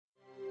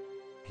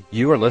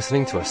You are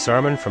listening to a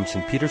sermon from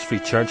St. Peter's Free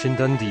Church in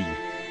Dundee,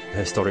 the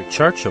historic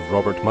church of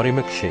Robert Murray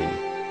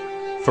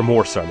McShane. For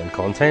more sermon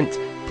content,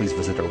 please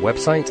visit our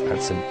website at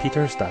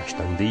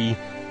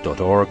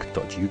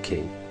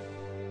stpeters-dundee.org.uk.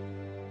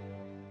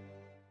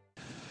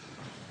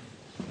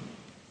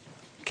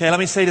 Okay, let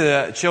me say to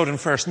the children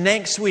first.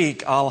 Next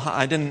week, I'll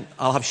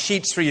have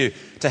sheets for you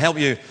to help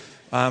you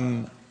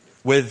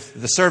with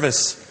the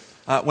service.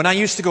 When I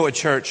used to go to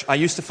church, I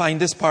used to find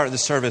this part of the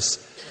service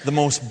the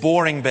most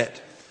boring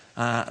bit.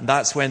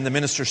 That's when the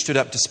minister stood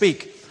up to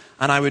speak,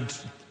 and I would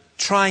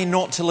try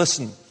not to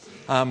listen.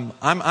 I'm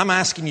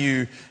asking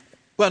you,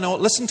 well, no,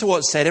 listen to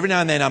what's said. Every now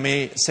and then I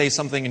may say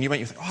something, and you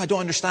might think, I don't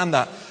understand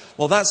that.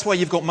 Well, that's why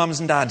you've got mums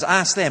and dads.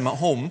 Ask them at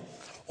home,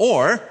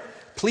 or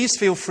please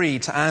feel free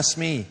to ask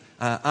me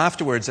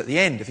afterwards at the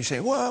end. If you say,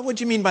 well, what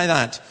do you mean by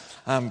that?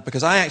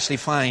 Because I actually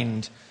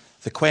find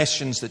the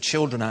questions that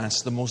children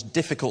ask the most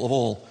difficult of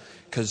all,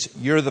 because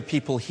you're the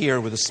people here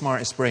with the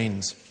smartest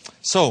brains.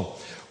 So,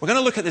 we're going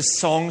to look at this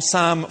song,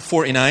 Psalm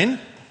 49.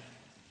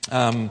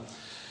 I'm going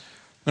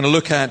to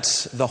look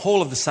at the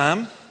whole of the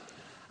psalm.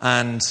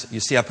 And you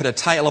see, I put a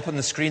title up on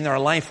the screen there, A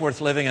Life Worth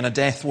Living and a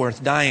Death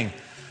Worth Dying.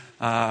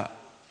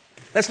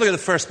 Let's look at the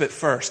first bit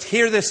first.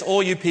 Hear this,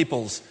 all you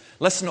peoples.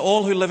 Listen,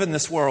 all who live in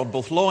this world,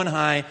 both low and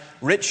high,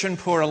 rich and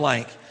poor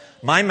alike.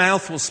 My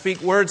mouth will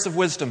speak words of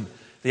wisdom.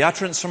 The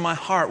utterance from my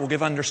heart will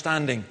give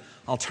understanding.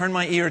 I'll turn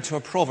my ear to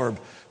a proverb.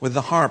 With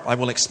the harp I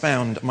will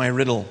expound my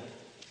riddle.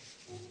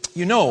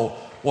 You know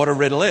what a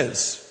riddle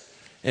is.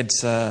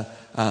 It's a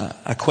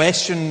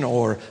question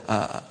or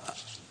a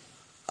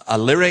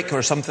lyric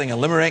or something, a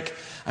limerick,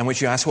 in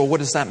which you ask, well,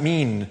 what does that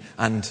mean?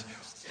 And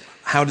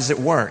how does it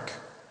work?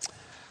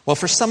 Well,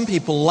 for some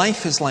people,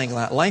 life is like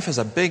that. Life is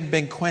a big,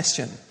 big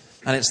question.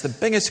 And it's the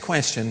biggest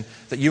question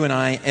that you and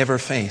I ever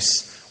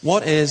face.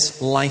 What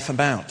is life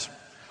about?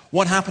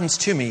 What happens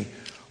to me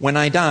when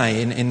I die?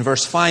 In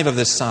verse 5 of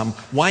this psalm,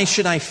 why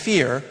should I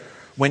fear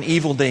when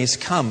evil days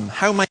come?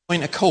 How am I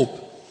going to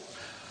cope?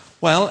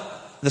 Well,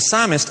 the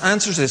psalmist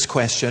answers this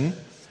question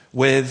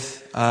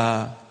with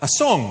a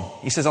song.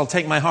 He says, I'll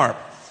take my harp.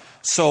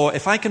 So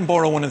if I can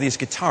borrow one of these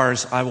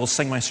guitars, I will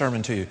sing my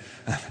sermon to you.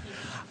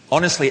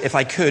 Honestly, if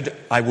I could,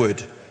 I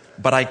would.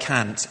 But I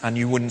can't, and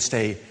you wouldn't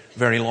stay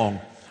very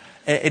long.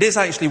 It is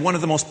actually one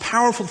of the most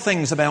powerful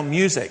things about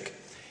music,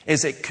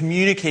 is it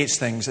communicates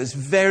things. It's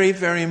very,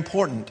 very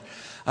important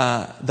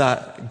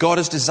that God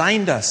has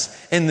designed us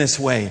in this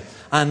way.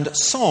 And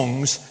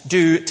songs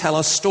do tell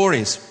us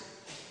stories.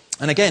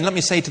 And again, let me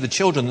say to the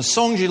children, the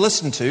songs you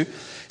listen to,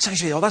 it's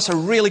actually, that's a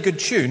really good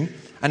tune,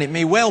 and it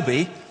may well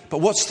be,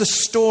 but what's the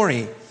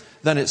story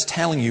that it's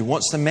telling you?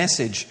 What's the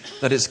message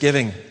that it's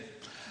giving?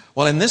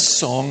 Well, in this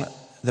song,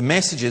 the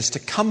message is to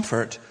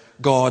comfort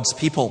God's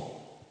people.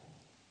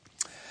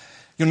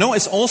 You'll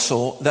notice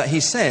also that he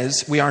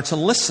says we are to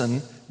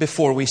listen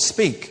before we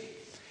speak.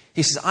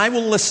 He says, I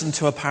will listen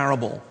to a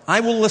parable.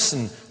 I will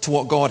listen to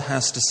what God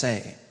has to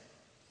say.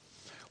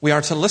 We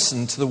are to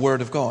listen to the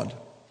Word of God.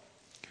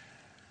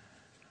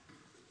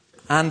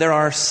 And there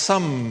are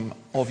some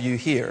of you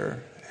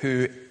here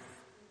who,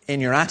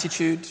 in your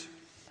attitude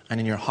and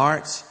in your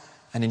heart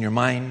and in your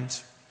mind,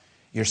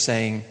 you're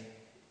saying,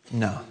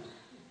 no,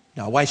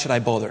 why should I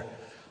bother?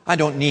 I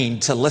don't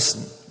need to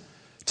listen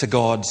to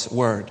God's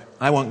Word.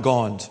 I want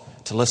God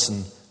to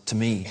listen to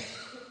me.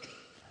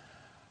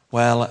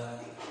 Well,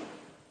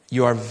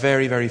 you are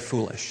very, very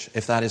foolish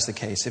if that is the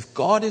case. If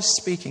God is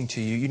speaking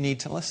to you, you need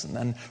to listen.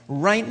 And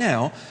right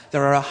now,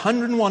 there are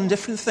 101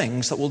 different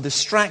things that will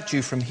distract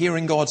you from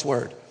hearing God's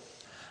Word.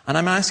 And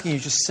I'm asking you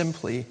just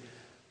simply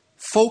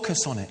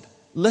focus on it.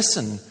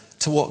 Listen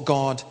to what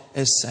God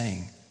is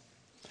saying.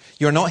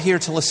 You're not here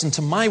to listen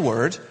to my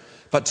word,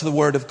 but to the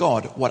Word of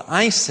God. What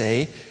I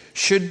say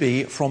should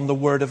be from the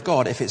Word of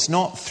God. If it's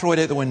not, throw it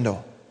out the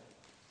window.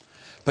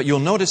 But you'll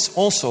notice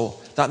also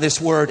that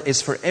this word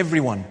is for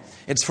everyone.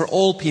 It's for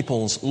all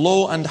peoples,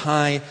 low and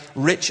high,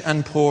 rich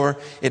and poor.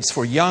 It's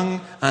for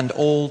young and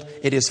old.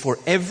 It is for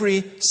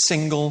every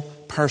single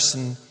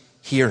person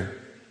here.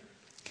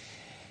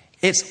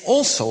 It's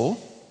also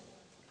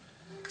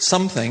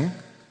something,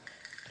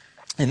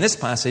 in this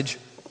passage,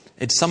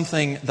 it's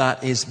something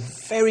that is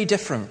very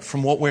different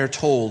from what we're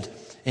told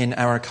in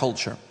our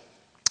culture.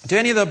 Do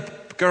any of the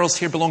girls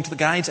here belong to the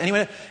guides?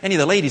 Anyone, any of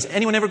the ladies?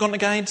 Anyone ever gone to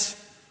guides?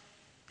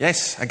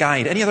 Yes, a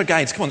guide. Any other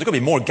guides? Come on, there's got to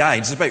be more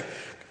guides. There's about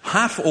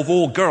half of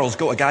all girls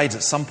go to guides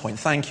at some point.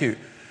 Thank you.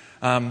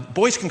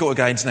 Boys can go to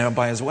guides now and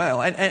by as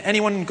well.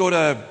 Anyone go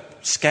to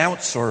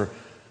Scouts or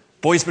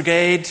Boys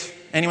Brigade?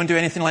 Anyone do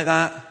anything like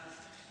that?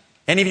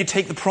 Any of you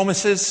take the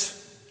promises?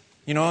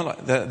 You know,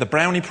 the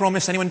brownie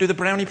promise? Anyone do the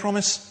brownie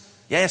promise?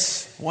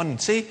 Yes, one.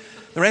 See?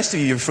 The rest of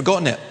you have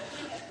forgotten it.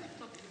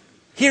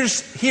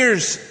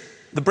 Here's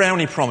the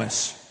brownie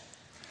promise.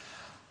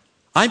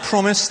 I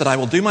promise that I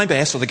will do my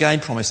best, or the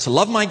guide promise, to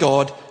love my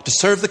God, to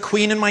serve the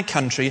Queen in my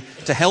country,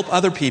 to help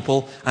other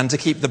people, and to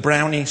keep the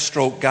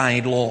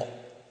brownie/guide law.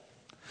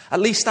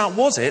 At least that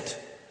was it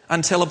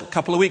until a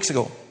couple of weeks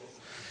ago.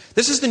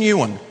 This is the new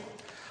one.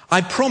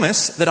 I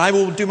promise that I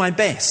will do my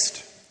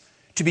best.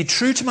 to be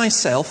true to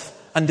myself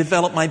and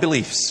develop my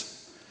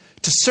beliefs,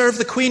 to serve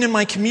the Queen in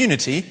my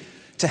community,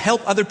 to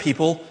help other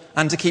people,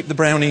 and to keep the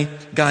Brownie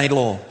Guide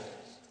law.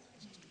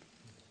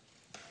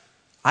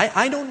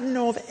 I don't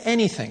know of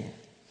anything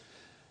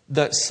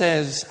that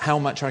says how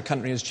much our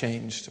country has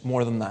changed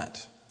more than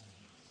that.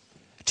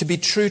 To be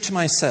true to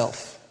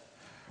myself,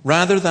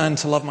 rather than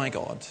to love my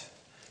God,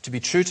 to be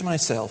true to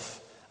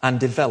myself and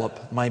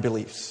develop my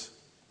beliefs.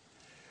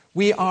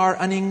 We are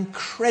an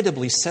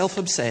incredibly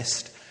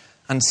self-obsessed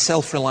and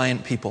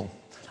self-reliant people.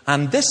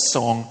 And this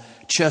song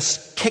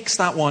just kicks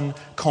that one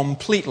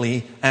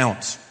completely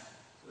out.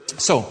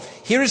 So,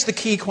 here is the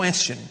key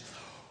question.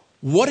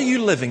 What are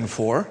you living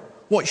for?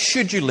 What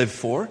should you live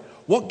for?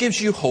 What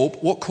gives you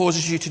hope? What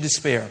causes you to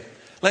despair?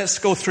 Let's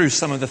go through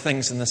some of the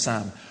things in the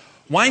psalm.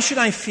 Why should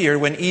I fear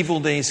when evil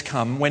days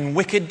come, when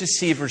wicked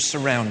deceivers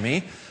surround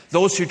me,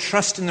 those who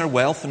trust in their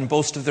wealth and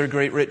boast of their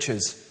great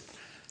riches?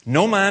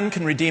 No man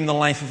can redeem the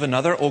life of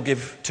another or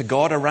give to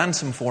God a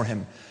ransom for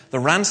him. The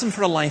ransom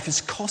for a life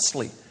is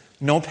costly.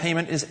 No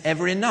payment is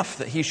ever enough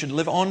that he should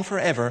live on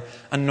forever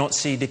and not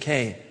see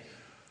decay.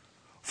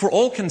 For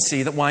all can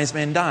see that wise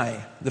men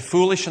die. The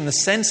foolish and the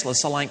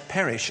senseless alike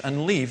perish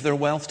and leave their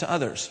wealth to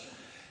others.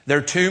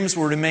 Their tombs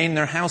will remain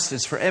their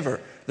houses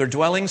forever, their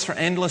dwellings for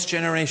endless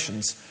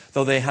generations,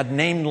 though they had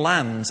named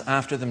lands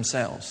after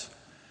themselves.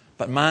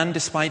 But man,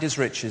 despite his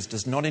riches,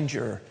 does not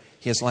endure.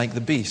 He is like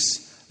the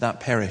beasts that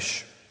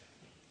perish.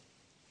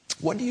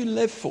 What do you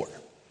live for?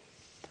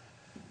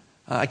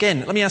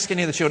 Again, let me ask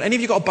any of the children. Any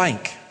of you got a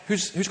bike?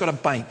 Who's got a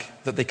bike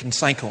that they can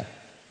cycle?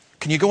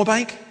 Can you go a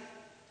bike?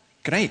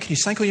 Great. Can you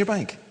cycle your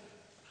bike?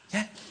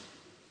 Yeah?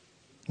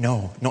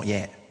 No, not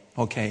yet.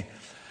 Okay.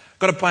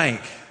 Got a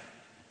bike.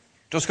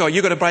 Josco,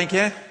 you got a bike,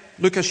 yeah?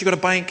 Lucas, you got a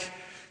bike?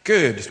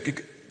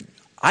 Good.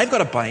 I've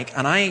got a bike,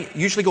 and I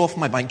usually go off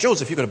my bike.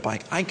 Joseph, you got a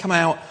bike. I come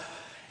out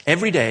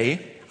every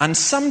day, and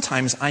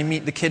sometimes I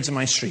meet the kids in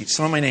my street,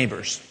 some of my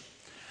neighbours.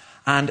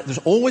 And there's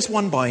always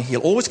one boy,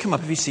 he'll always come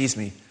up if he sees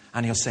me,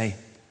 and he'll say,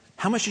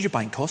 how much did your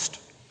bike cost?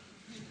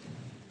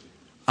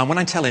 And when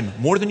I tell him,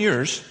 more than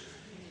yours,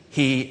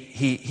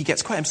 he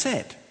gets quite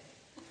upset.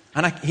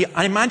 And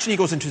I imagine he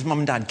goes into his mum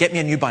and dad, get me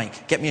a new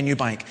bike, get me a new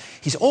bike.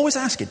 He's always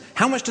asking,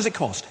 how much does it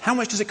cost? How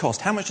much does it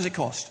cost? How much does it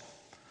cost?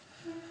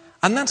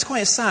 And that's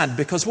quite sad,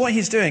 because what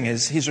he's doing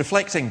is he's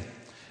reflecting,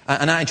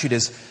 an attitude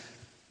is,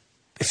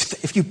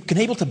 if you've been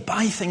able to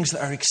buy things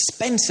that are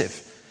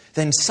expensive,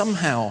 then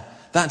somehow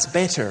that's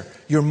better,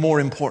 you're more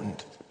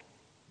important.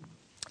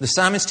 The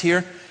psalmist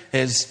here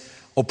is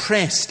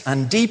oppressed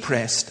and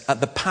depressed at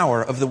the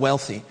power of the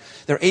wealthy.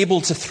 They're able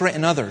to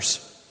threaten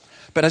others.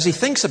 But as he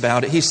thinks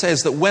about it, he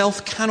says that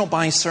wealth cannot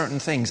buy certain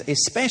things,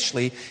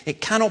 especially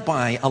it cannot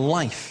buy a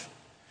life.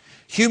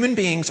 Human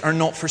beings are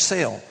not for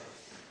sale.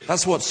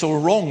 That's what's so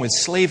wrong with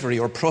slavery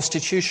or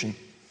prostitution.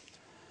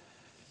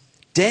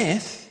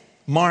 Death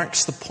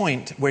marks the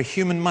point where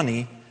human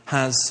money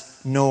has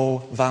no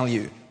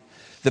value.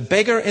 The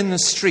beggar in the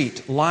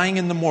street lying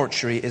in the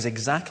mortuary is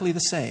exactly the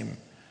same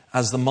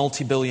as the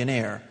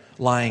multi-billionaire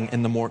lying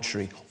in the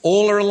mortuary.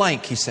 All are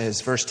alike, he says,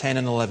 verse 10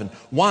 and 11.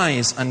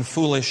 Wise and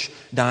foolish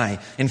die.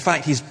 In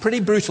fact, he's pretty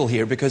brutal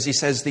here, because he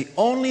says the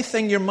only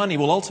thing your money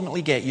will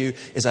ultimately get you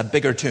is a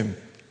bigger tomb.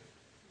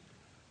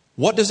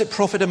 What does it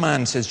profit a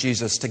man, says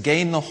Jesus, to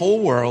gain the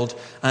whole world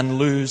and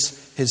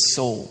lose his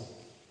soul?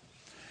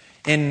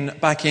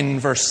 Back in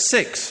verse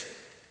 6,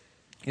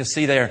 you'll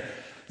see there,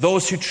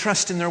 those who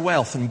trust in their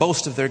wealth and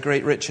boast of their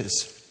great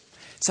riches.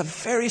 It's a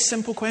very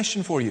simple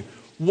question for you.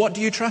 What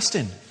do you trust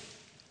in?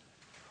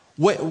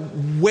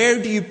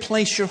 Where do you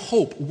place your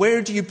hope?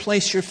 Where do you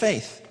place your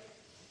faith?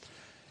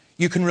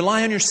 You can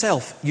rely on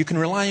yourself. You can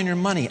rely on your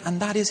money. And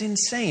that is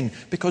insane,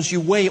 because you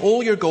weigh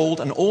all your gold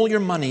and all your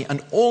money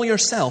and all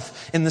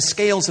yourself in the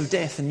scales of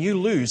death, and you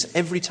lose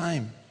every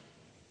time.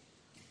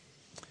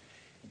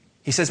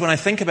 He says, when I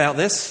think about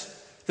this,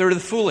 there are the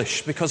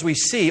foolish, because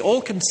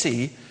all can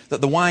see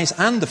that the wise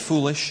and the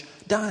foolish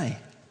die.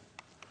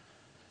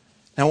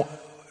 Now,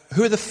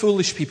 who are the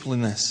foolish people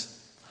in this?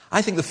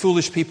 I think the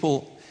foolish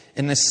people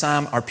in this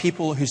psalm are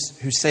people who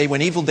say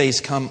when evil days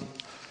come,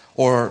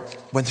 or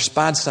when there's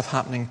bad stuff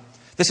happening,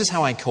 this is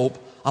how I cope,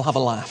 I'll have a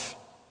laugh.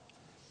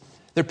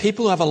 They're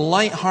people who have a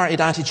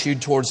light-hearted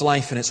attitude towards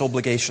life and its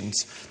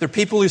obligations. They're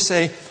people who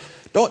say,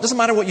 it doesn't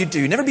matter what you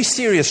do, never be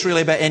serious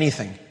really about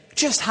anything.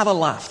 Just have a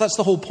laugh, that's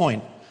the whole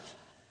point.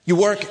 You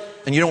work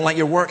and you don't like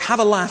your work, have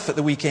a laugh at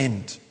the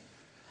weekend.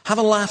 Have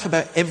a laugh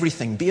about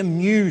everything, be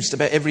amused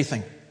about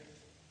everything.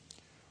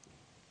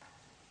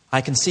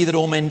 I can see that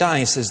all men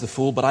die, says the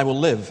fool, but I will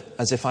live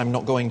as if I'm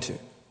not going to.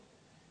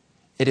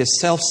 It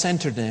is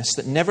self-centeredness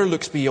that never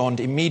looks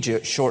beyond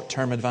immediate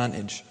short-term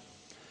advantage.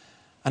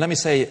 And let me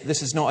say,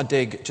 this is not a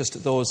dig just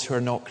at those who are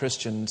not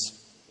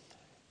Christians.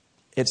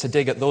 It's a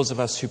dig at those of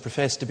us who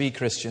profess to be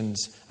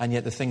Christians, and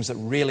yet the things that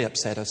really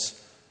upset us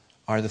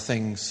are the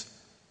things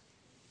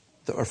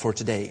that are for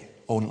today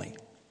only.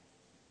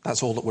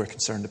 That's all that we're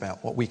concerned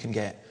about, what we can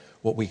get,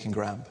 what we can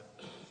grab.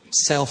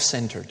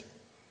 Self-centered,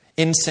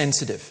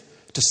 insensitive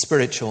to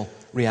spiritual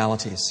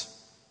realities.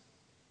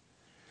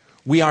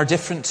 We are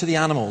different to the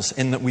animals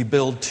in that we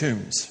build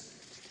tombs.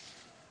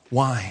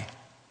 Why?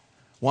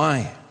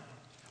 Why?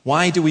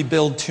 Why do we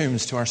build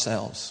tombs to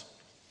ourselves?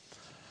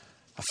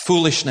 A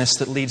foolishness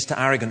that leads to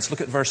arrogance.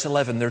 Look at verse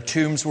 11. Their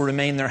tombs will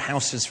remain their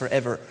houses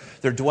forever,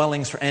 their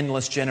dwellings for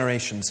endless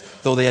generations,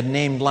 though they had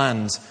named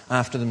lands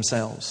after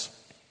themselves.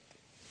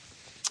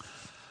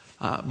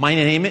 My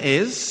name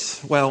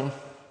is, well,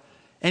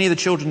 any of the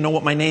children know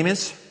what my name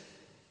is?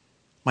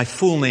 My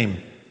full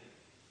name.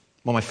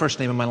 Well, my first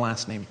name and my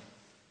last name.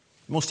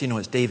 Most of you know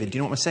it's David. Do you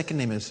know what my second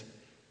name is?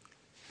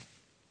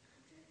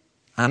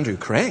 Andrew,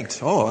 correct.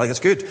 Oh, that's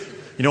good.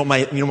 You know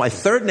what my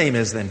third name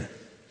is then?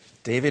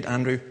 David,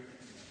 Andrew,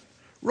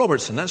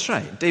 Robertson, that's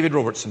right. David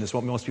Robertson is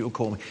what most people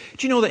call me.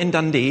 Do you know that in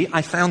Dundee,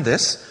 I found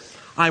this?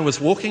 I was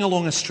walking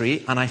along a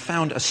street and I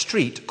found a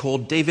street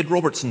called David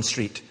Robertson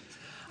Street.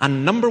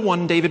 And number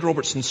 1 David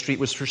Robertson Street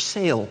was for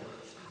sale.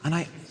 And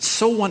I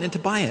so wanted to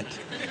buy it.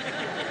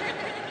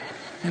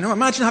 You know,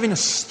 imagine having a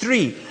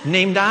street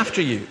named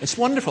after you. It's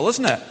wonderful,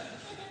 isn't it?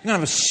 You're going to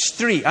have a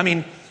street. I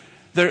mean,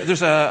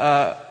 there's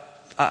a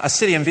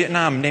city in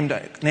Vietnam named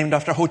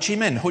after Ho Chi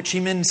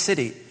Minh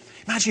City.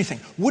 Imagine you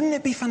think, wouldn't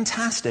it be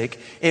fantastic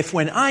if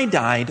when I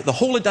died, the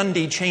whole of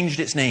Dundee changed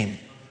its name?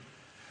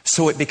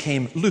 So it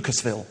became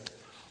Lucasville.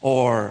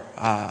 Or,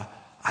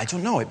 I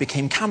don't know, it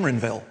became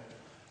Cameronville.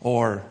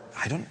 Or,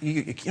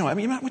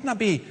 wouldn't that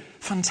be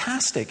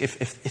fantastic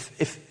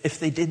if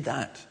they did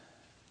that?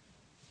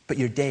 But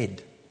you're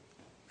dead.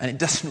 And it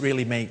doesn't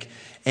really make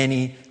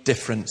any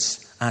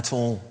difference at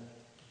all.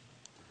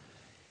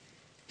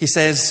 He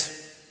says,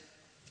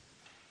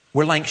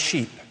 we're like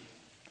sheep.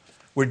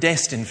 We're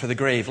destined for the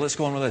grave. Let's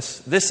go on with this.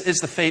 This is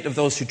the fate of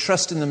those who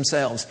trust in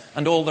themselves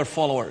and all their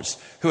followers,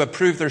 who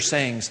approve their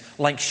sayings.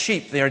 Like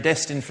sheep, they are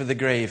destined for the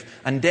grave,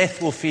 and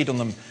death will feed on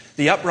them.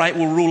 The upright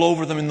will rule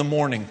over them in the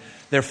morning.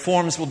 Their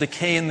forms will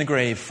decay in the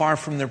grave, far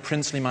from their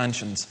princely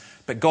mansions.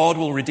 But God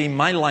will redeem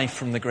my life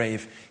from the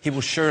grave. He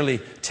will surely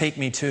take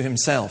me to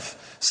himself.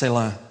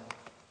 Selah.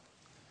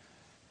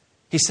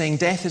 He's saying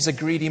death is a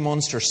greedy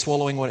monster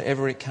swallowing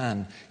whatever it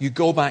can. You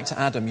go back to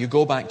Adam. You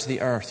go back to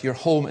the earth. Your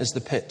home is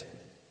the pit.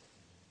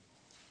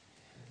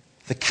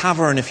 The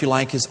cavern, if you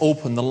like, is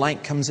open. The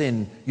light comes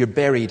in. You're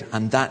buried,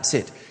 and that's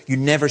it. You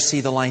never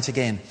see the light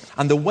again.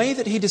 And the way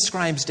that he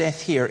describes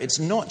death here, it's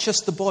not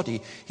just the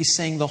body. He's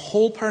saying the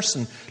whole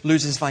person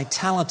loses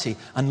vitality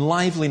and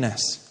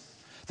liveliness.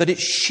 That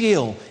it's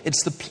Sheol.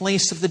 It's the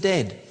place of the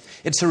dead.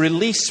 It's a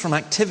release from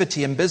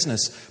activity and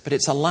business, but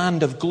it's a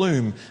land of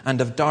gloom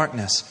and of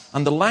darkness.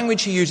 And the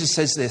language he uses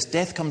says this: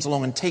 death comes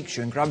along and takes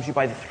you and grabs you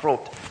by the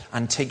throat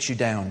and takes you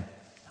down.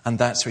 And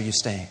that's where you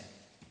stay.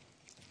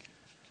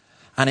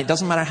 And it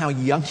doesn't matter how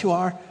young you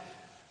are,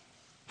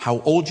 how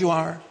old you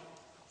are,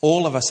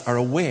 all of us are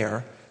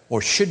aware,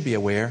 or should be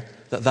aware,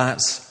 that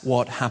that's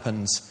what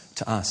happens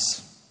to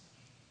us.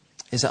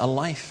 Is it a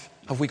life?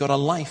 Have we got a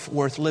life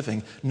worth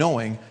living,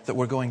 knowing that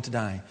we're going to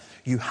die?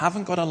 You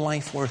haven't got a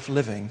life worth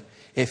living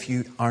if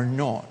you are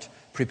not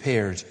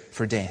prepared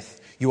for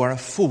death. You are a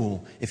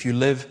fool if you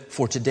live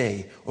for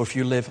today, or if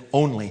you live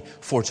only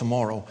for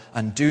tomorrow,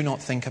 and do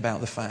not think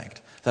about the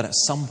fact that at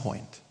some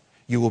point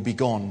you will be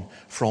gone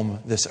from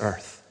this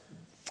earth.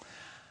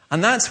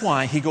 And that's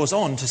why he goes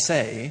on to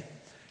say,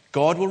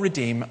 God will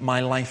redeem my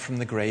life from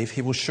the grave.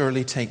 He will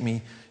surely take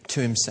me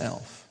to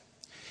himself.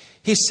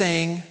 He's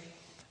saying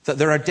that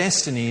there are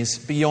destinies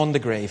beyond the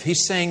grave.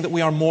 He's saying that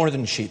we are more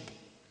than sheep.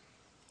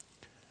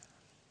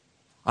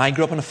 I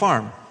grew up on a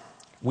farm.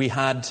 We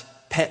had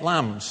pet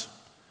lambs.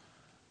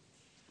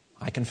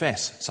 I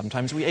confess,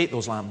 sometimes we ate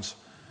those lambs.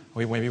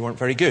 We maybe weren't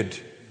very good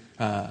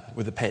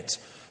with the pets.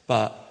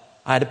 But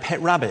I had a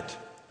pet rabbit.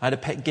 I had a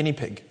pet guinea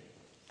pig.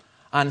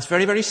 And it's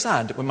very, very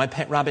sad when my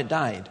pet rabbit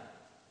died.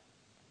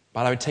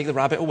 But I would take the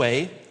rabbit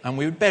away and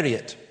we would bury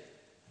it.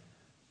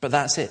 But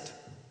that's it.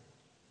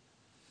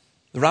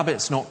 The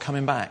rabbit's not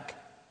coming back.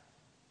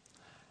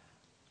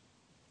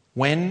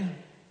 When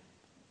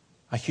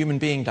a human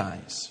being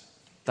dies,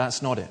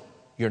 that's not it.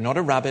 You're not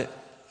a rabbit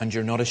and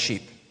you're not a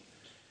sheep.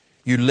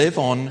 You live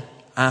on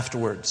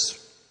afterwards.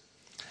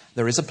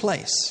 There is a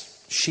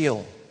place,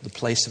 Sheol, the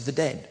place of the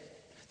dead.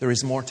 There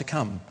is more to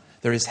come.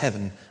 There is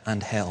heaven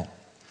and hell.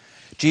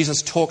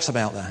 Jesus talks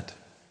about that.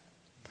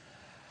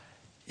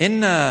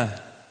 In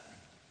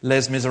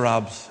Les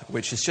Miserables,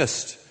 which is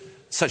just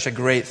such a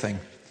great thing,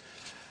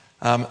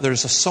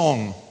 there's a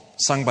song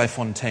sung by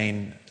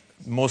Fontaine.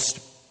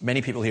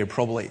 Many people here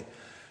probably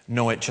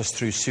know it just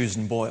through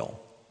Susan Boyle.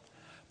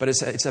 But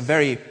it's a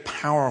very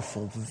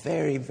powerful,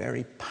 very,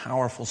 very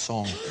powerful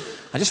song.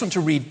 I just want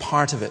to read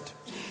part of it.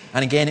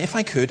 And again, if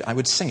I could, I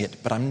would sing it,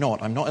 but I'm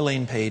not. I'm not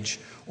Elaine Page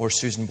or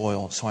Susan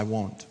Boyle, so I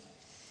won't.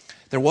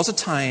 There was a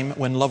time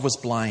when love was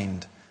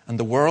blind, and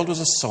the world was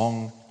a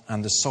song,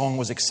 and the song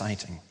was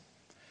exciting.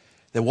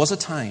 There was a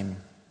time,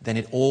 then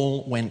it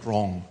all went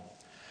wrong.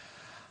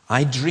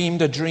 I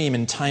dreamed a dream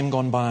in time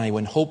gone by,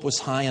 when hope was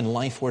high and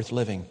life worth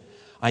living.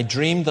 I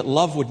dreamed that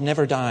love would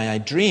never die. I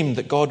dreamed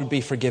that God would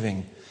be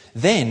forgiving.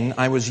 Then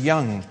I was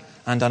young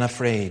and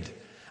unafraid,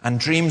 and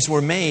dreams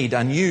were made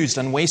and used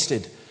and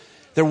wasted.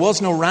 There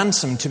was no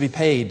ransom to be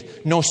paid,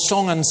 no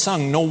song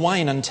unsung, no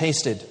wine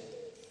untasted.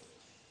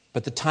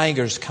 But the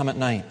tigers come at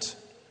night,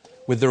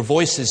 with their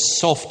voices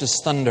soft as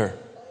thunder,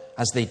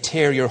 as they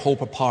tear your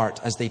hope apart,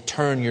 as they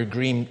turn your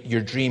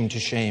dream to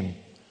shame.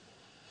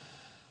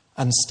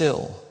 And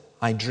still,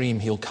 I dream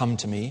he'll come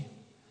to me,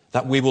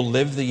 that we will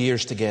live the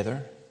years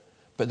together.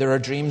 But there are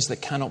dreams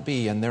that cannot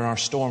be, and there are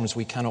storms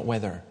we cannot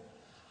weather.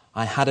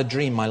 I had a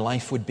dream my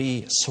life would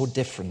be so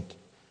different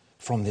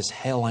from this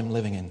hell I'm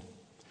living in.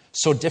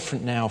 So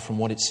different now from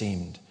what it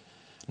seemed.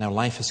 Now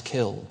life has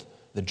killed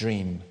the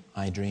dream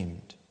I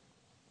dreamed.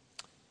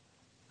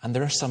 And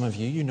there are some of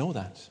you, you know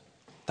that.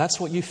 That's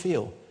what you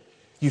feel.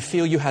 You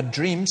feel you had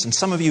dreams, and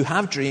some of you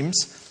have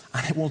dreams,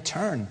 and it will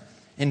turn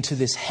into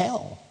this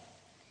hell.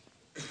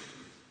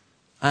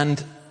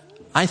 And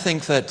I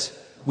think that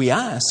we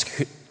ask,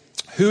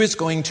 who is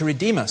going to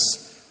redeem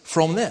us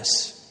from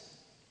this?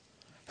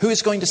 Who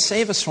is going to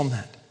save us from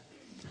that?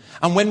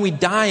 And when we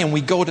die and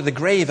we go to the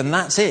grave and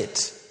that's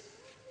it,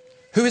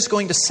 who is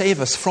going to save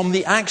us from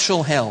the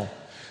actual hell?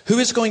 Who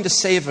is going to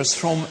save us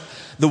from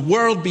the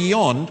world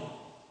beyond,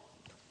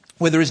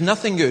 where there is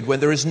nothing good, where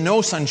there is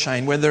no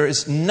sunshine, where there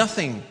is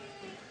nothing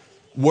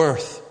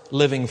worth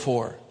living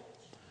for?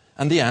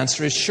 And the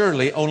answer is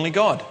surely only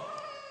God.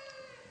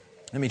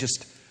 Let me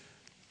just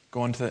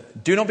go on to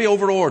that. Do not be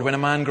overawed when a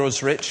man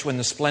grows rich, when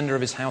the splendor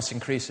of his house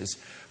increases.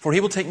 For he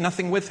will take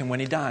nothing with him when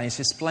he dies.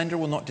 His splendor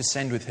will not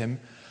descend with him.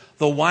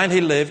 Though while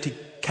he lived, he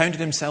counted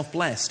himself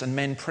blessed, and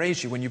men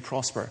praise you when you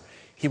prosper.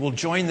 He will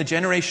join the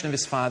generation of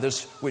his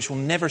fathers, which will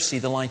never see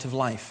the light of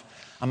life.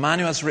 A man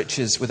who has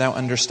riches without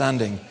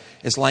understanding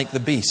is like the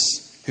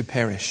beasts who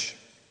perish.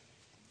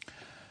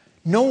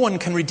 No one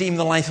can redeem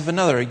the life of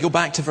another. Go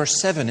back to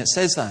verse 7, it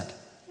says that.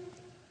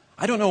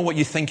 I don't know what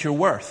you think you're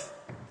worth.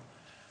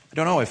 I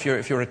don't know if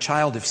you're a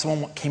child, if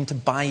someone came to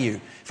buy you.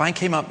 If I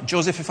came up,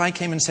 Joseph, if I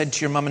came and said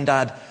to your mum and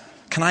dad,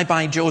 can I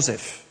buy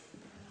Joseph?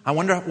 I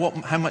wonder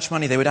how much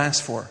money they would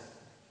ask for.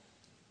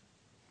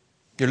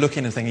 You're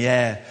looking and thinking,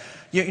 yeah.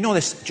 You know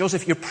this,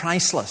 Joseph, you're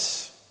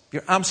priceless.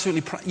 You're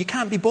absolutely you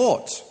can't be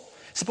bought.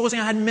 Supposing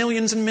I had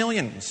millions and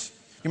millions.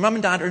 Your mum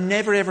and dad are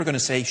never ever going to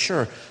say,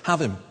 sure, have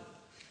him.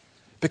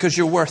 Because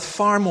you're worth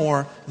far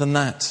more than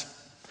that.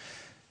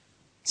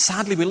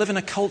 Sadly, we live in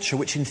a culture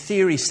which in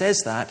theory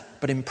says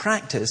that, but in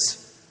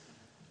practice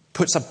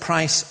puts a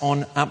price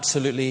on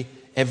absolutely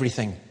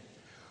everything.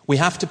 We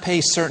have to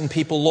pay certain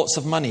people lots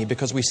of money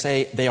because we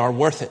say they are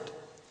worth it.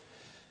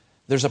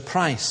 There's a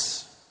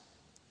price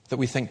that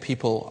we think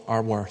people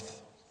are worth.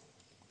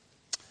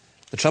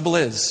 The trouble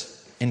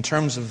is, in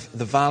terms of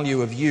the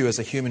value of you as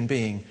a human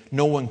being,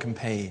 no one can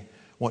pay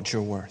what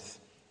you're worth.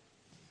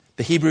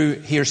 The Hebrew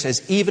here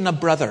says, even a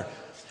brother.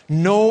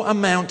 No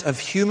amount of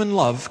human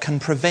love can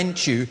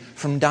prevent you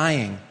from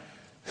dying.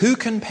 Who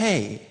can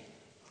pay?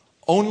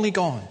 Only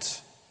God.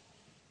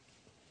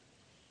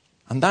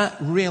 And that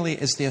really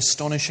is the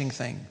astonishing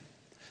thing.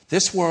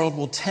 This world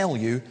will tell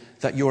you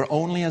that you are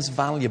only as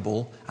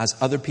valuable as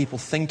other people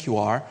think you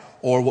are,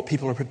 or what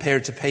people are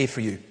prepared to pay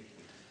for you.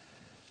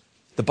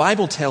 The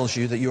Bible tells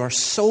you that you are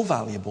so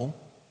valuable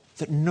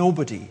that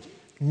nobody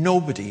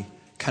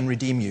can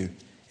redeem you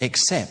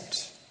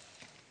except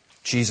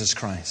Jesus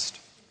Christ.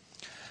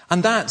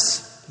 And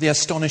that's the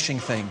astonishing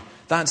thing.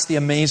 That's the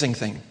amazing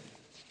thing.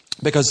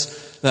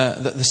 Because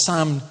the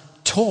Psalm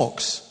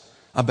talks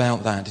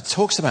about that. It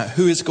talks about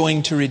who is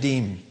going to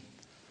redeem.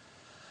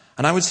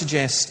 And I would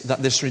suggest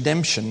that this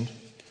redemption,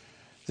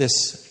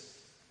 this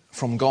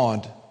from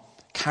God,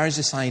 carries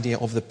this idea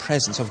of the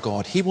presence of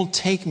God. He will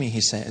take me,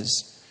 he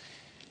says,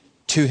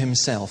 to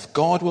himself.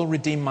 God will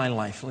redeem my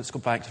life. Let's go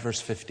back to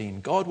verse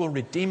 15. God will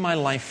redeem my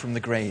life from the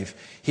grave.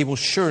 He will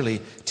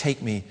surely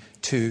take me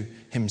to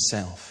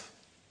himself.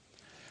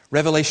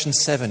 Revelation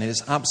 7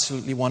 is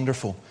absolutely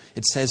wonderful.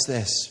 It says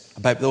this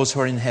about those who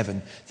are in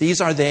heaven.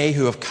 These are they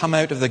who have come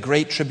out of the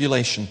great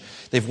tribulation.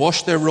 They've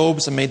washed their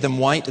robes and made them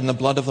white in the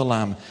blood of the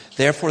Lamb.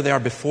 Therefore they are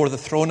before the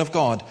throne of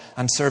God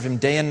and serve him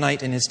day and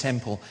night in his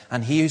temple.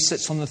 And he who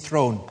sits on the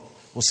throne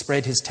will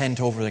spread his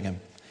tent over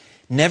them.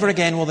 Never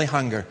again will they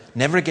hunger.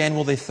 Never again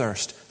will they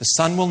thirst. The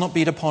sun will not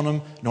beat upon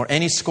them, nor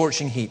any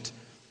scorching heat.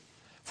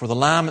 For the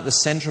Lamb at the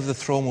center of the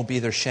throne will be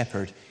their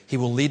shepherd. He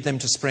will lead them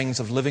to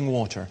springs of living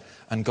water,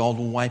 and God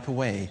will wipe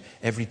away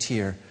every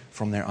tear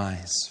from their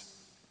eyes.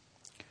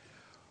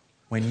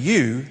 When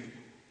you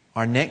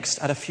are next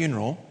at a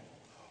funeral,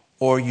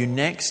 or you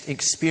next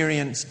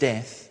experience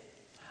death,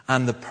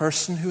 and the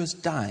person who has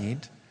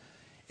died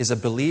is a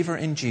believer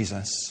in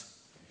Jesus,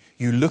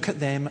 you look at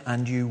them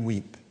and you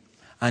weep.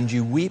 And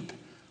you weep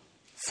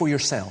for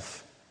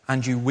yourself.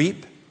 And you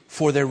weep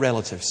for their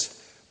relatives.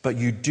 But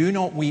you do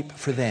not weep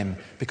for them,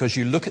 because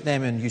you look at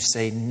them and you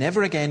say,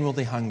 never again will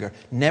they hunger.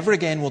 Never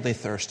again will they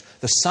thirst.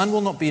 The sun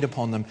will not beat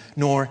upon them,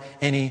 nor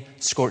any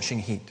scorching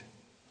heat.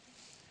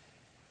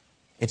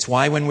 It's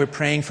why when we're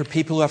praying for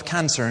people who have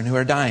cancer and who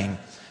are dying,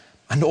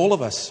 and all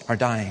of us are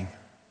dying,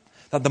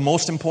 that the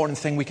most important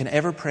thing we can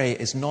ever pray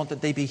is not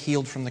that they be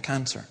healed from the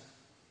cancer,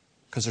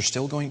 because they're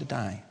still going to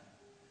die,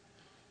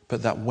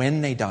 but that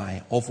when they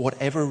die, of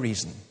whatever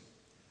reason,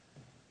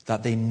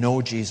 that they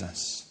know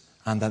Jesus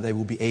and that they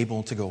will be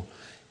able to go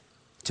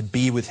to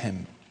be with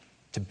him,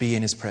 to be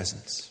in his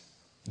presence.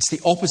 It's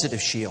the opposite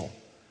of Sheol.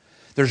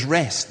 There's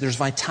rest, there's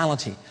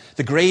vitality.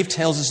 The grave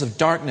tells us of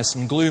darkness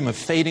and gloom, of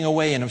fading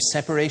away and of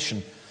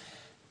separation.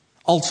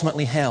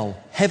 Ultimately hell.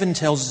 Heaven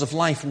tells us of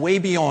life way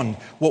beyond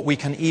what we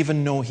can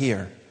even know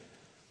here.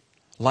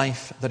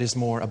 Life that is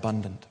more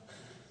abundant.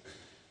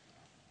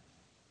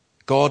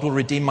 God will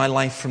redeem my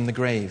life from the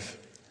grave.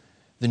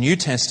 The New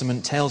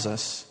Testament tells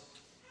us,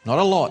 not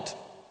a lot,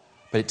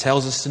 but it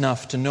tells us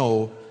enough to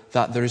know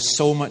that there is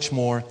so much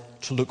more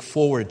to look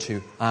forward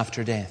to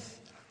after death.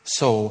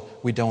 So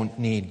we don't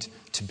need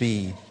to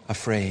be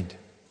afraid.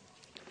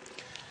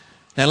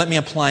 Now let me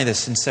apply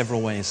this in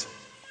several ways.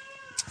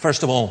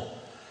 First of all,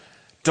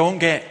 don't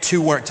get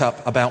too worked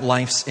up about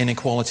life's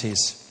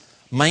inequalities.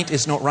 Might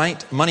is not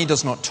right. Money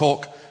does not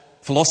talk.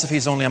 Philosophy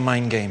is only a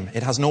mind game.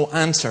 It has no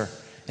answer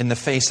in the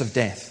face of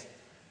death.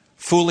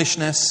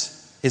 Foolishness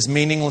is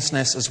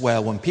meaninglessness as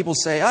well. When people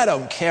say, I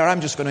don't care,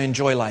 I'm just going to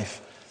enjoy life.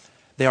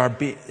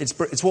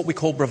 It's what we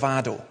call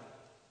bravado.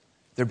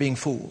 They're being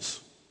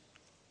fools.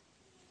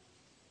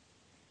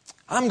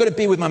 I'm going to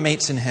be with my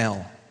mates in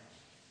hell.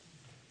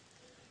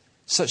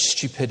 Such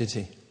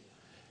stupidity.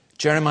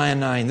 Jeremiah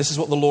 9, this is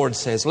what the Lord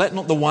says. Let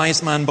not the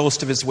wise man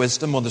boast of his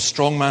wisdom, or the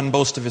strong man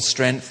boast of his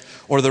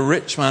strength, or the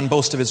rich man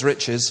boast of his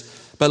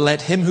riches, but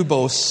let him who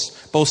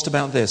boasts boast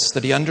about this,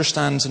 that he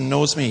understands and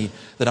knows me,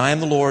 that I am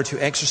the Lord who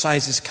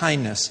exercises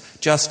kindness,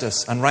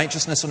 justice, and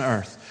righteousness on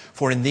earth,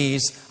 for in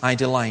these I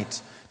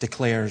delight,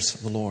 declares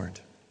the Lord.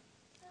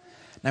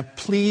 Now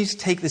please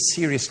take this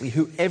seriously,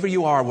 whoever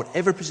you are,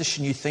 whatever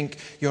position you think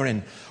you're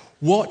in.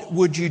 What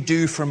would you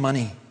do for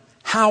money?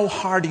 How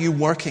hard are you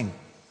working?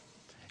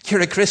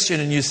 You're a Christian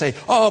and you say,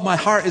 oh, my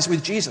heart is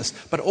with Jesus.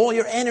 But all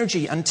your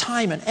energy and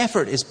time and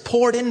effort is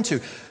poured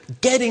into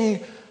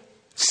getting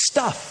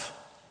stuff.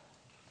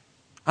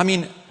 I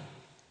mean,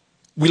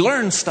 we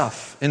learn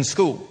stuff in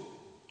school,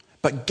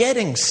 but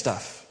getting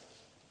stuff,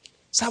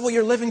 is that what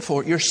you're living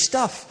for? Your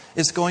stuff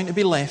is going to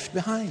be left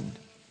behind.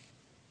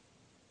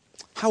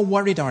 How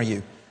worried are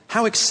you?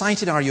 How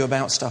excited are you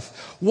about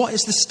stuff? What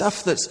is the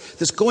stuff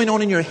that's going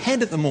on in your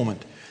head at the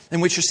moment in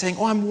which you're saying,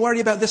 oh, I'm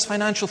worried about this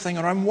financial thing,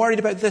 or I'm worried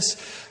about this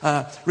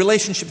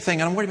relationship thing,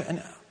 and I'm worried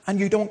about, and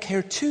you don't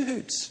care two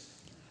hoots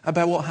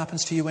about what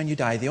happens to you when you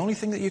die. The only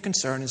thing that you're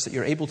concerned is that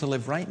you're able to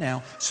live right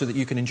now so that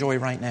you can enjoy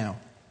right now.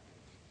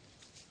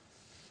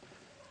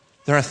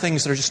 There are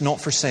things that are just not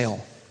for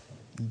sale.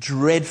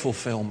 Dreadful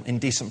film,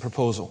 Indecent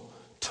Proposal.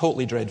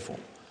 Totally dreadful.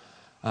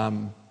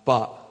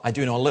 But I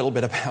do know a little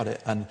bit about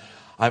it, and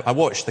I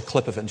watched the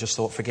clip of it and just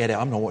thought, forget it,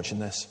 I'm not watching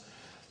this.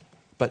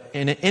 But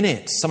in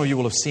it, some of you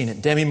will have seen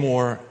it, Demi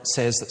Moore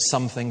says that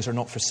some things are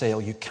not for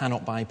sale. You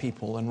cannot buy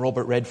people. And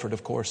Robert Redford,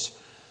 of course,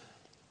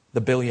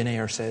 the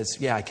billionaire, says,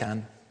 yeah, I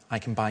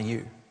can buy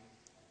you.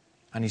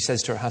 And he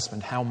says to her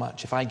husband, how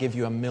much? If I give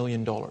you $1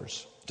 million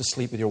to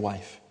sleep with your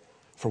wife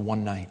for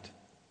one night.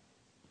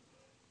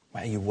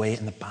 Well, you weigh it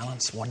in the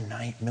balance, one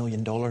night, $1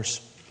 million.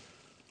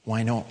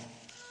 Why not?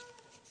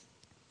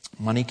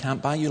 Money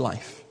can't buy you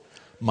life.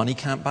 Money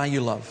can't buy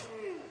you love.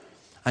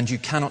 And you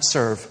cannot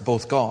serve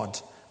both God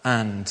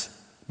and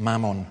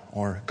mammon,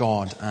 or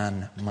God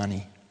and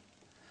money.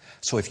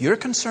 So if your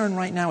concern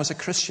right now as a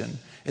Christian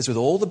is with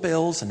all the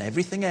bills and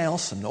everything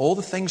else and all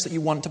the things that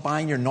you want to buy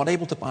and you're not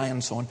able to buy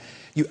and so on,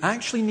 you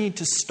actually need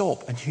to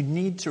stop and you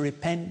need to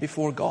repent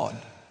before God.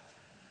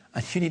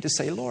 And you need to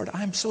say, Lord,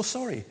 I'm so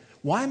sorry.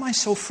 Why am I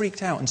so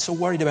freaked out and so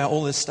worried about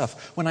all this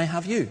stuff when I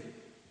have you?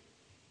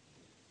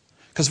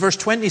 Because verse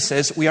 20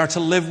 says we are to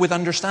live with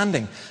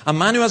understanding. A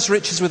man who has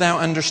riches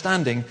without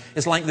understanding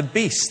is like the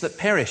beasts that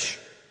perish.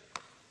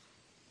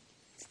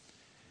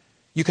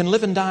 You can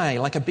live and die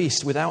like a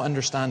beast without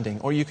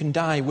understanding, or you can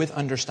die with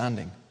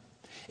understanding.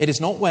 It is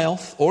not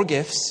wealth or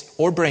gifts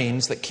or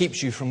brains that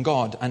keeps you from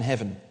God and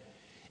heaven.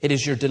 It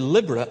is your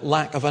deliberate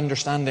lack of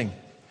understanding.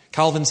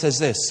 Calvin says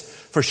this,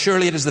 for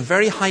surely it is the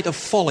very height of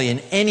folly in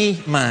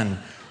any man,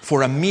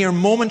 for a mere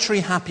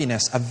momentary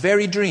happiness, a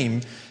very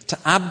dream, to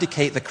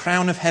abdicate the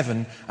crown of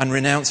heaven and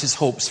renounce his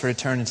hopes for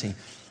eternity.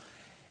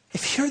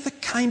 If you're the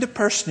kind of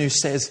person who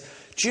says,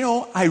 do you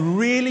know, I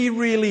really,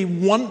 really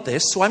want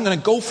this, so I'm going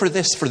to go for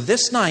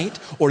this night,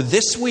 or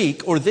this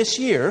week, or this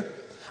year,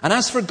 and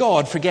as for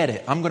God, forget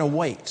it, I'm going to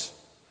wait,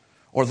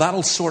 or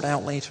that'll sort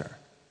out later.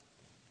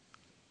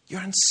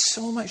 You're in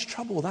so much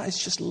trouble. That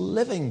is just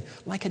living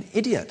like an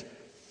idiot.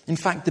 In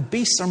fact, the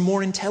beasts are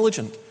more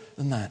intelligent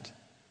than that.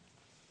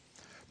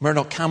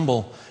 Murdoch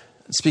Campbell,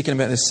 speaking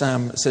about this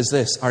psalm, says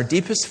this, our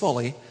deepest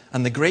folly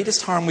and the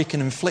greatest harm we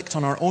can inflict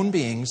on our own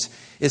beings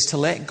is to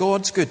let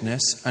God's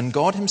goodness and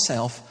God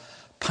himself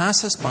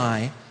pass us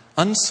by,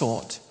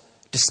 unsought,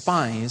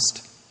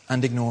 despised,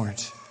 and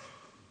ignored.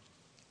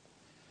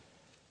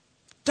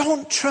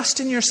 Don't trust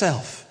in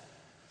yourself.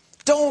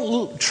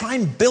 Don't try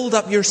and build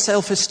up your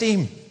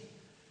self-esteem.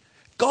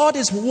 God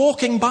is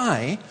walking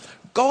by.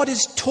 God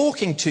is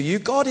talking to you.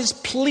 God is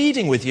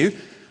pleading with you.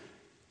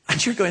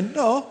 And you're going,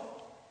 no,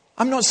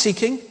 I'm not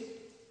seeking.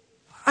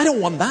 I don't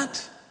want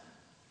that.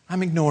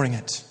 I'm ignoring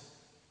it.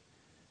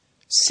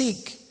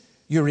 Seek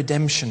your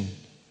redemption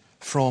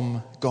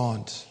from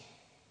God.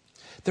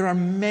 There are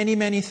many,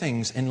 many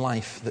things in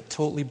life that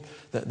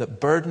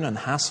burden and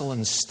hassle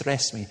and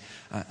stress me.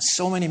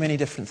 So many, many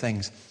different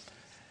things.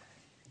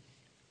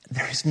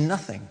 There is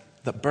nothing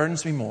that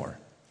burdens me more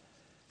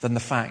than the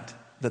fact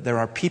that there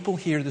are people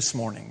here this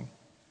morning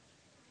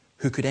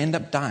who could end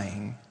up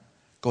dying,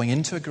 going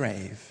into a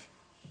grave,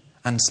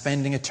 and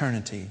spending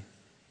eternity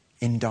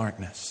in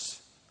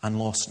darkness and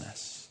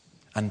lostness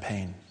and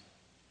pain.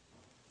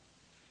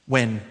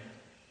 When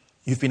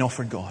you've been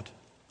offered God.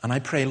 And I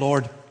pray,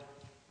 Lord,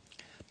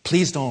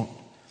 please don't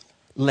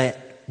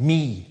let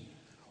me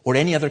or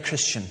any other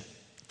Christian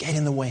get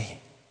in the way.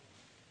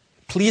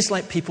 Please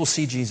let people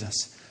see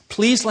Jesus.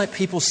 Please let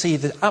people see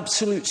the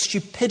absolute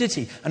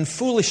stupidity and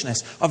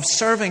foolishness of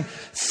serving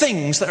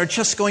things that are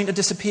just going to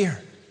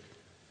disappear.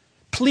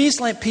 Please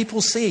let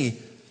people see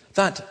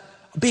that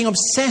being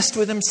obsessed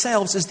with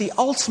themselves is the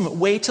ultimate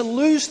way to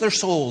lose their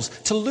souls,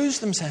 to lose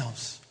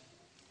themselves.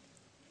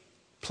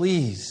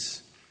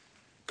 Please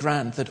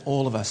grant that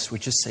all of us would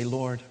just say,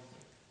 Lord,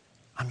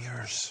 I'm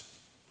yours.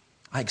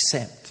 I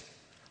accept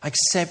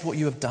what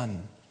you have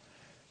done.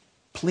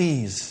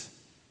 Please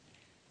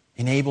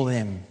enable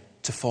them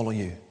to follow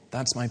you.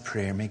 That's my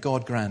prayer. May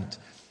God grant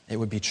it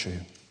would be true.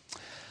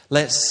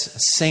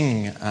 Let's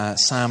sing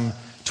Psalm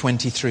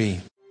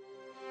 23.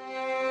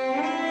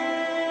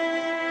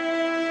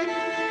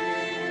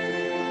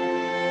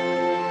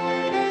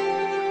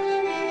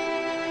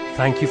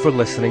 Thank you for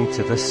listening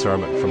to this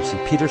sermon from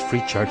St. Peter's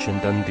Free Church in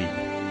Dundee.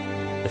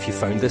 If you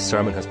found this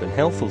sermon has been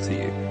helpful to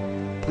you,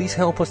 please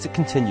help us to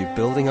continue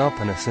building up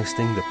and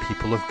assisting the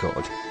people of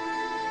God.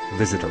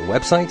 Visit our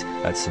website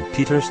at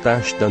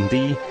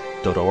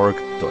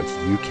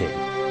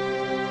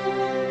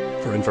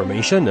stpeters-dundee.org.uk. For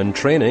information and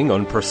training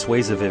on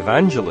persuasive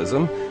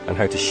evangelism and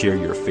how to share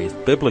your faith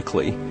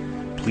biblically,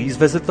 please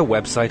visit the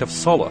website of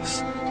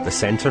Solas, the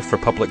Centre for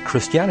Public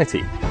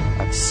Christianity,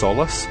 at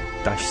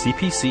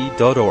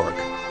solas-cpc.org.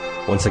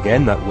 Once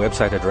again, that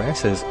website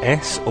address is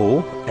solas-cpc.org.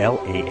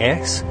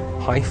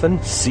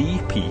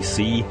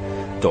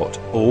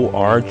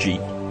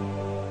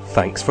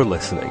 Thanks for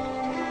listening.